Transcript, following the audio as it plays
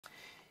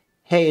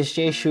Hey, it's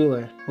Jay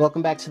Shuler.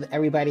 Welcome back to the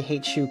Everybody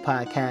Hates You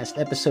podcast,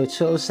 episode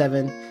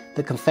 207,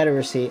 The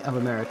Confederacy of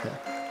America.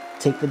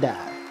 Take the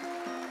dive.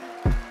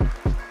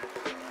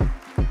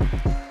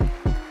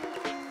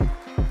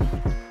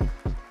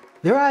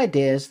 There are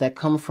ideas that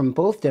come from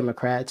both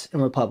Democrats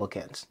and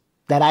Republicans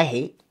that I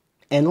hate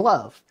and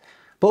love.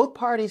 Both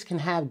parties can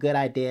have good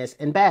ideas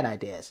and bad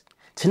ideas.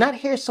 To not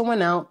hear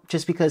someone out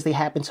just because they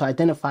happen to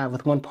identify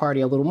with one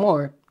party a little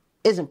more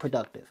isn't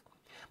productive.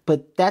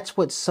 But that's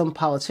what some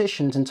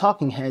politicians and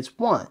talking heads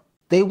want.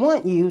 They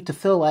want you to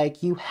feel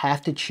like you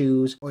have to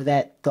choose, or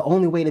that the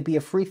only way to be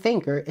a free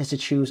thinker is to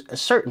choose a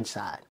certain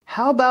side.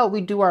 How about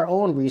we do our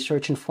own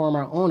research and form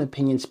our own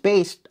opinions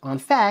based on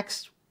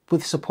facts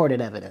with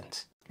supported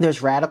evidence?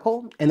 There's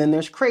radical, and then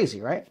there's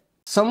crazy, right?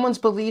 Someone's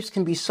beliefs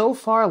can be so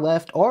far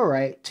left or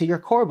right to your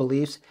core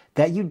beliefs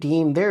that you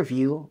deem their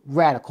view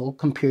radical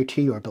compared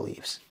to your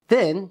beliefs.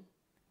 Then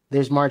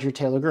there's Marjorie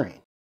Taylor Greene.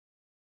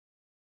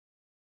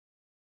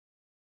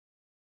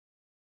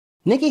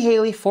 Nikki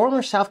Haley,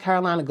 former South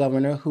Carolina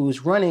governor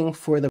who's running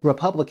for the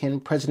Republican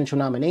presidential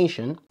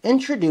nomination,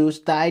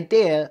 introduced the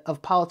idea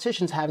of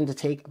politicians having to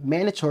take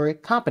mandatory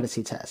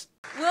competency tests.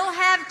 We'll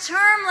have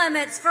term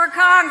limits for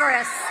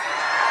Congress.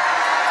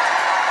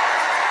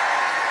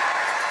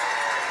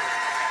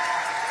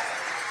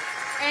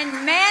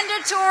 And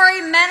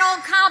mandatory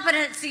mental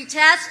competency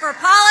tests for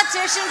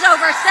politicians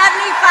over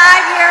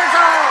 75 years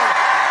old.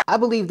 I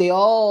believe they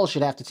all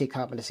should have to take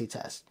competency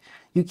tests.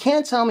 You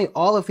can't tell me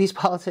all of these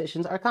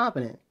politicians are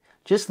competent.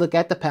 Just look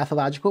at the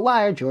pathological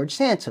liar, George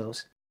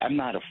Santos. I'm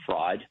not a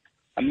fraud.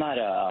 I'm not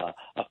a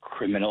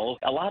criminal.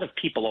 A lot of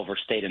people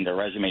overstate in their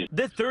resumes.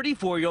 The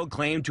 34-year-old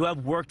claimed to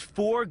have worked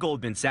for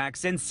Goldman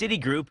Sachs and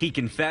Citigroup. He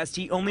confessed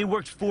he only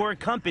worked for a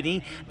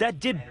company that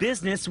did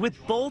business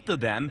with both of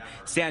them.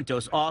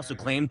 Santos also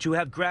claimed to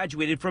have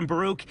graduated from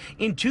Baruch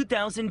in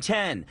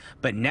 2010.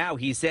 But now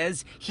he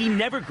says he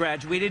never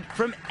graduated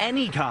from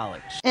any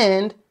college.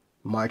 And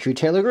Marjorie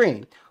Taylor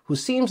Greene, who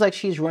seems like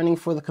she's running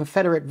for the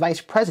Confederate vice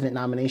president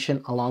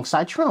nomination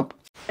alongside Trump.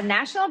 A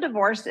national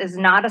divorce is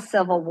not a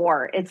civil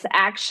war. It's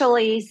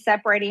actually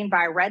separating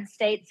by red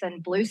states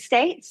and blue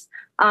states,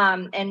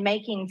 and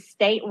making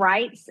state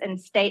rights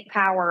and state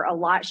power a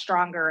lot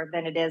stronger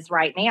than it is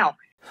right now.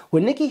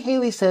 When Nikki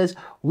Haley says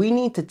we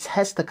need to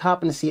test the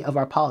competency of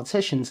our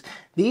politicians,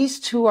 these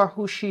two are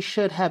who she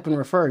should have been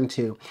referring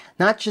to,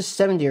 not just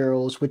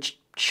 70-year-olds, which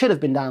should have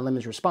been Don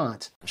Lemon's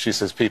response. She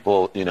says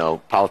people,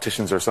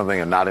 politicians or something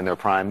are not in their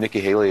prime.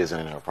 Nikki Haley isn't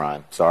in her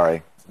prime.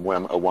 Sorry.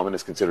 When a woman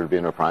is considered to be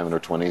in her prime in her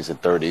 20s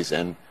and 30s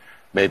and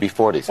maybe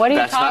 40s. What do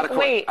you talk?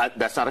 Wait.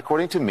 That's not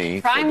according to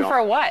me. Prime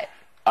for what?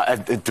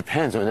 It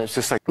depends. I mean, it's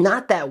just like...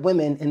 Not that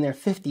women in their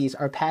 50s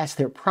are past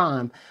their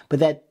prime, but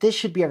that this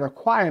should be a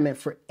requirement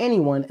for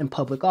anyone in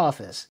public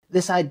office.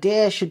 This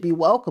idea should be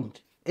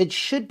welcomed. It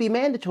should be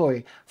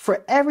mandatory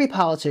for every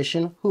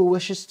politician who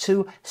wishes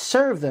to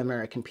serve the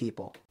American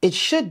people. It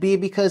should be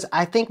because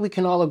I think we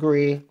can all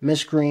agree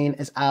Miss Greene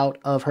is out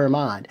of her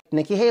mind.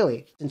 Nikki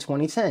Haley in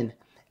 2010.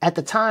 At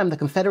the time, the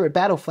Confederate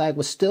battle flag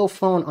was still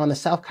flown on the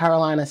South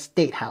Carolina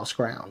State House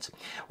grounds,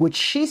 which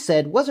she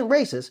said wasn't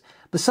racist,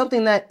 but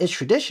something that is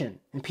tradition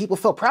and people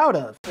feel proud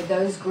of. For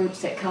those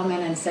groups that come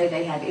in and say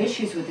they have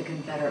issues with the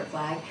Confederate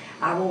flag,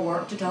 I will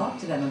work to talk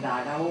to them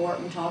about it. I will work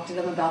and talk to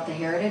them about the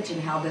heritage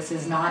and how this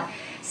is not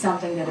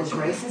something that is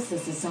racist.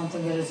 This is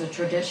something that is a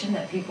tradition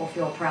that people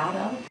feel proud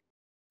of.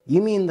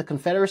 You mean the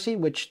Confederacy,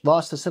 which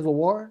lost the Civil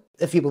War?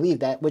 If you believe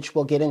that, which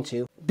we'll get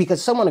into,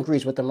 because someone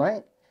agrees with them,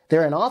 right?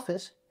 They're in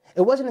office.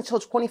 It wasn't until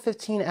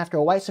 2015, after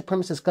a white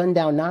supremacist gunned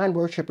down 9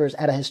 worshipers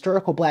at a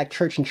historical black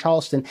church in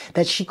Charleston,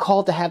 that she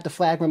called to have the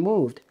flag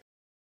removed.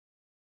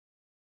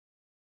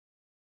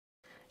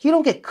 You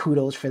don't get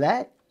kudos for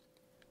that.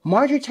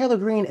 Marjorie Taylor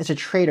Greene is a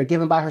traitor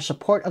given by her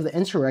support of the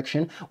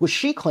insurrection, which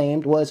she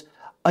claimed was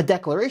a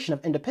declaration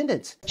of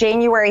independence.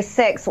 January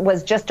 6th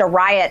was just a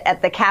riot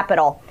at the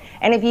Capitol.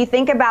 And if you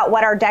think about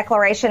what our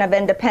Declaration of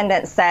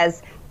Independence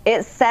says,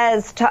 it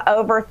says to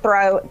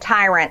overthrow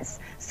tyrants.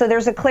 So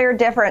there's a clear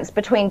difference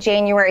between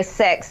January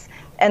 6th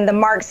and the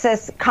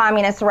Marxist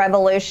communist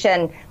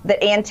revolution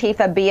that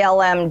Antifa,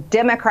 BLM,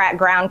 Democrat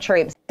ground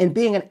troops. And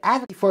being an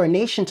advocate for a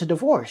nation to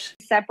divorce.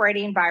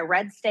 Separating by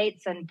red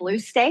states and blue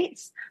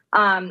states,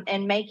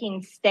 and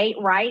making state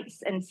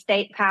rights and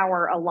state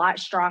power a lot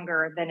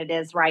stronger than it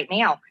is right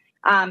now.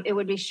 It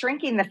would be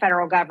shrinking the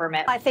federal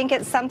government. I think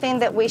it's something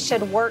that we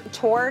should work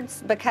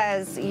towards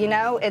because,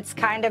 it's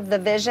kind of the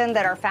vision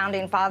that our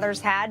founding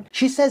fathers had.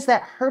 She says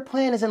that her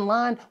plan is in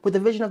line with the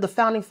vision of the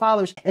founding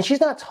fathers, and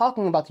she's not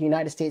talking about the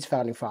United States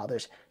founding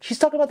fathers. She's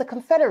talking about the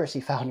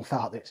Confederacy founding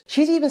fathers.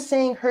 She's even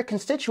saying her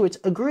constituents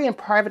agree in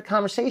private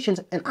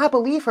conversations, and I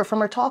believe her from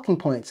her talking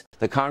points.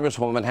 The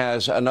Congresswoman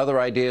has another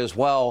idea as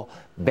well,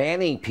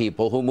 banning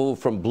people who move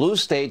from blue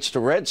states to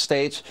red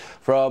states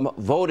from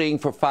voting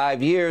for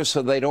 5 years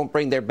so they don't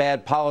bring their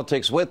bad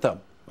politics with them.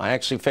 I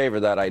actually favor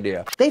that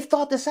idea. They've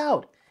thought this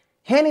out.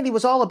 Hannity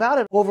was all about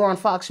it over on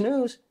Fox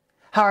News.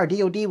 How our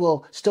DOD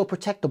will still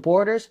protect the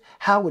borders,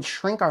 how it would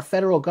shrink our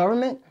federal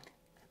government.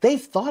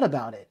 They've thought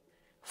about it.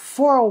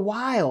 for a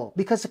while,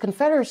 because the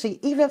Confederacy,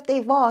 even if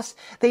they lost,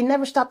 they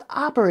never stopped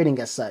operating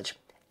as such,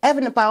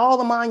 evident by all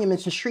the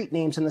monuments and street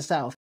names in the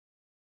South.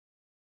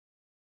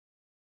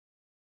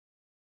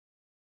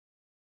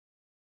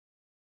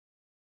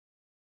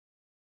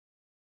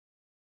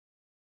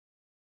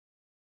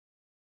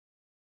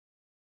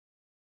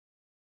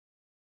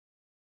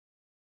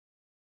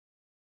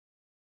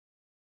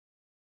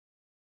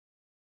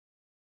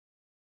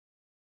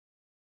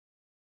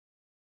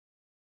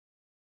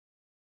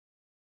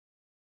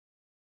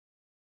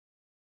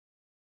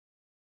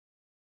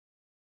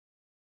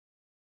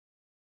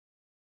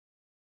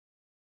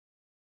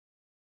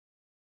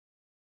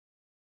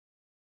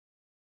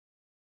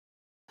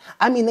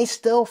 I mean, they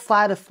still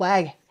fly the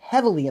flag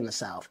heavily in the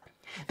South.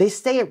 They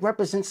say it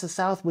represents the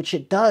South, which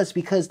it does,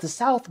 because the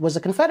South was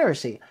a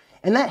Confederacy,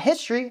 and that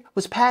history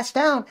was passed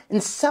down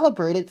and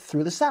celebrated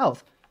through the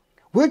South.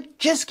 We're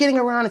just getting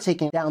around to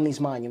taking down these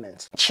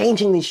monuments,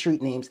 changing these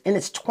street names, and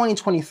it's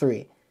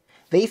 2023.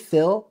 They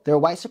feel their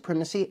white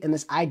supremacy and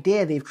this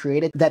idea they've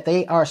created that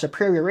they are a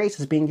superior race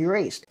is being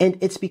erased. And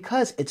it's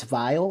because it's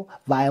vile,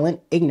 violent,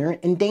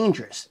 ignorant, and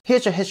dangerous.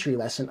 Here's a history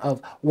lesson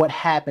of what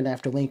happened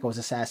after Lincoln was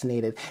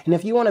assassinated. And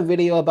if you want a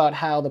video about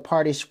how the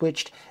party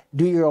switched,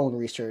 do your own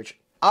research.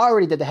 I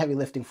already did the heavy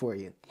lifting for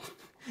you.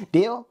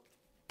 Deal?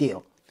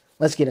 Deal.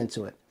 Let's get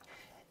into it.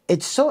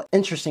 It's so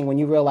interesting when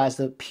you realize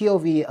the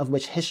POV of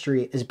which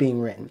history is being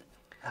written.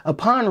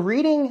 Upon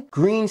reading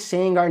Green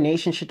saying our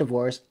nation should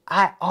divorce,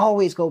 I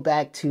always go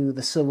back to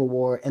the Civil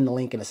War and the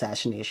Lincoln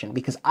assassination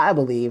because I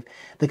believe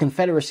the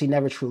Confederacy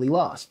never truly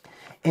lost.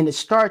 And it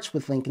starts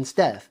with Lincoln's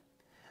death.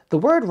 The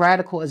word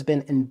radical has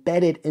been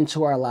embedded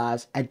into our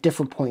lives at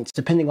different points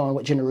depending on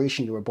what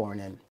generation you were born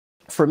in.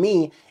 For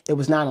me, it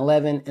was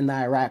 9/11 and the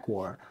Iraq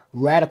War.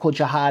 Radical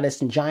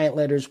jihadists in giant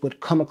letters would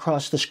come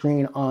across the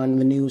screen on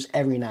the news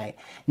every night.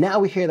 Now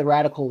we hear the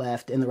radical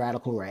left and the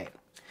radical right.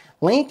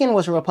 Lincoln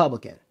was a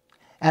Republican.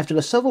 After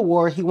the Civil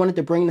War, he wanted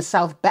to bring the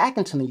South back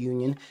into the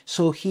Union,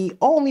 so he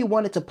only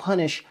wanted to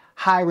punish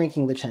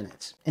high-ranking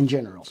lieutenants and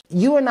generals.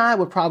 You and I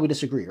would probably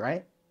disagree,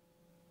 right?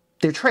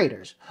 They're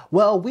traitors.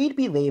 Well, we'd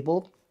be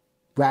labeled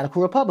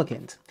radical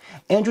Republicans.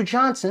 Andrew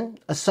Johnson,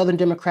 a Southern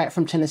Democrat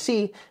from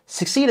Tennessee,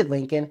 succeeded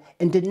Lincoln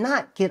and did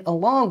not get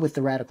along with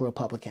the radical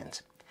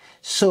Republicans.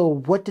 So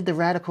what did the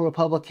radical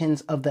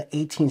Republicans of the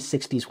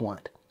 1860s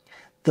want?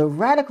 The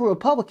radical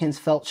Republicans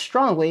felt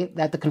strongly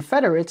that the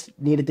Confederates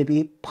needed to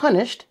be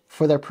punished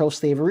for their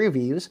pro-slavery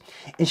views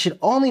and should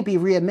only be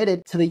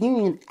readmitted to the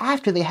Union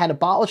after they had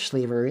abolished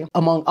slavery,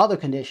 among other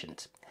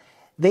conditions.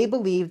 They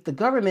believed the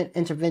government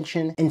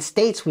intervention in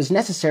states was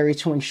necessary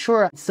to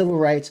ensure civil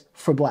rights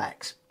for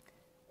blacks.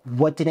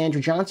 What did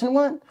Andrew Johnson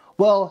want?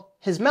 Well,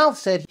 his mouth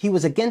said he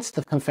was against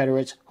the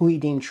Confederates, who he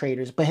deemed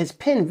traitors, but his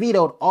pen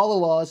vetoed all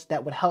the laws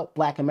that would help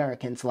black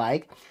Americans,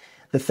 like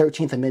the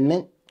 13th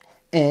Amendment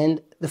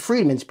and the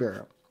Freedmen's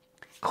Bureau,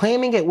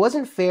 claiming it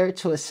wasn't fair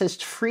to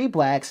assist free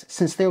blacks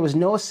since there was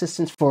no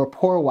assistance for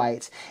poor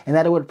whites and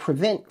that it would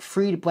prevent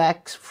freed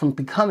blacks from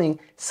becoming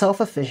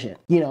self-efficient,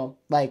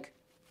 like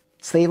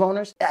slave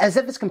owners, as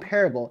if it's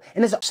comparable.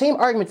 And it's the same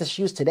argument that's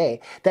used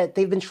today that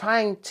they've been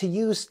trying to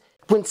use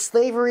when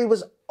slavery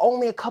was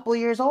only a couple of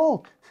years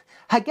old.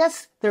 I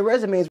guess their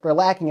resumes were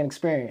lacking in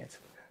experience.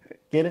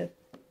 Get it?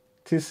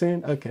 Too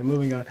soon? Okay,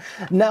 moving on.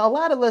 Now, a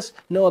lot of us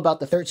know about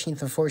the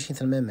 13th and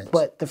 14th Amendments,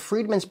 but the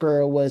Freedmen's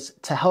Bureau was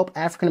to help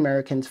African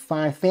Americans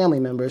find family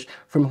members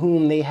from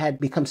whom they had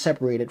become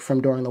separated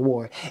from during the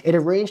war. It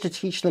arranged to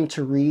teach them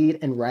to read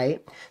and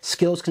write,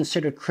 skills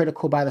considered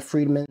critical by the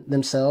freedmen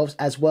themselves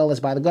as well as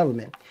by the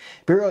government.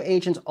 Bureau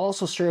agents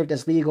also served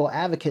as legal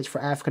advocates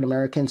for African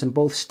Americans in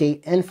both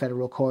state and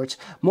federal courts,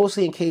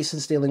 mostly in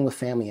cases dealing with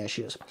family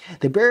issues.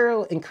 The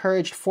Bureau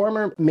encouraged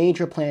former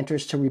major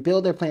planters to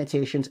rebuild their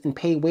plantations and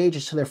pay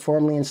wages to their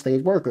formerly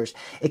enslaved workers.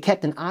 It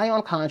kept an eye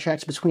on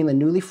contracts between the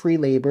newly free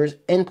laborers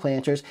and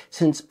planters,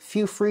 since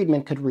few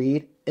freedmen could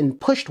read,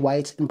 and pushed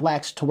whites and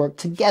blacks to work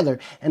together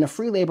in a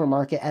free labor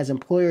market as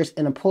employers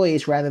and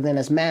employees rather than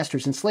as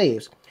masters and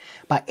slaves.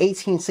 By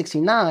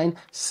 1869,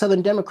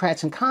 Southern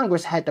Democrats in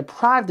Congress had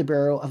deprived the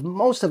Bureau of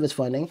most of its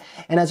funding,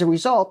 and as a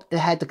result, it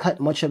had to cut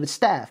much of its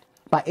staff.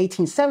 By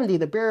 1870,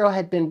 the Bureau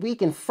had been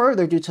weakened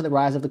further due to the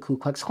rise of the Ku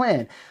Klux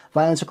Klan.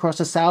 Violence across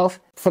the South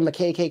from the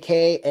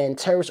KKK and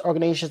terrorist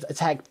organizations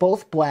attacked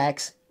both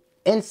blacks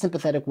and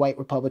sympathetic white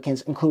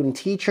Republicans, including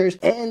teachers,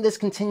 and this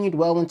continued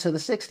well into the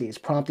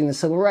 60s, prompting the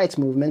civil rights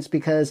movements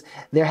because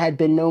there had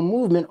been no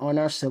movement on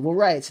our civil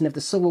rights. And if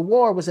the Civil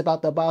War was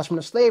about the abolishment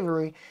of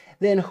slavery,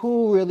 then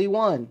who really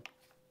won?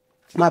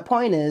 My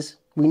point is,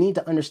 we need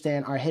to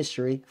understand our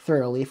history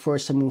thoroughly for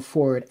us to move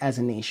forward as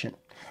a nation,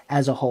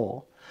 as a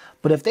whole.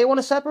 But if they want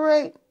to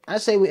separate, I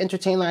say we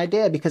entertain the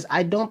idea because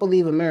I don't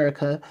believe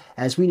America,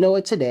 as we know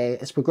it today,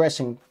 is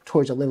progressing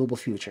towards a livable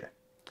future.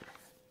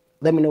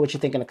 Let me know what you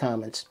think in the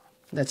comments.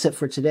 That's it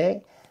for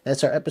today.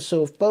 That's our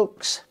episode,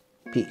 folks.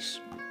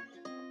 Peace.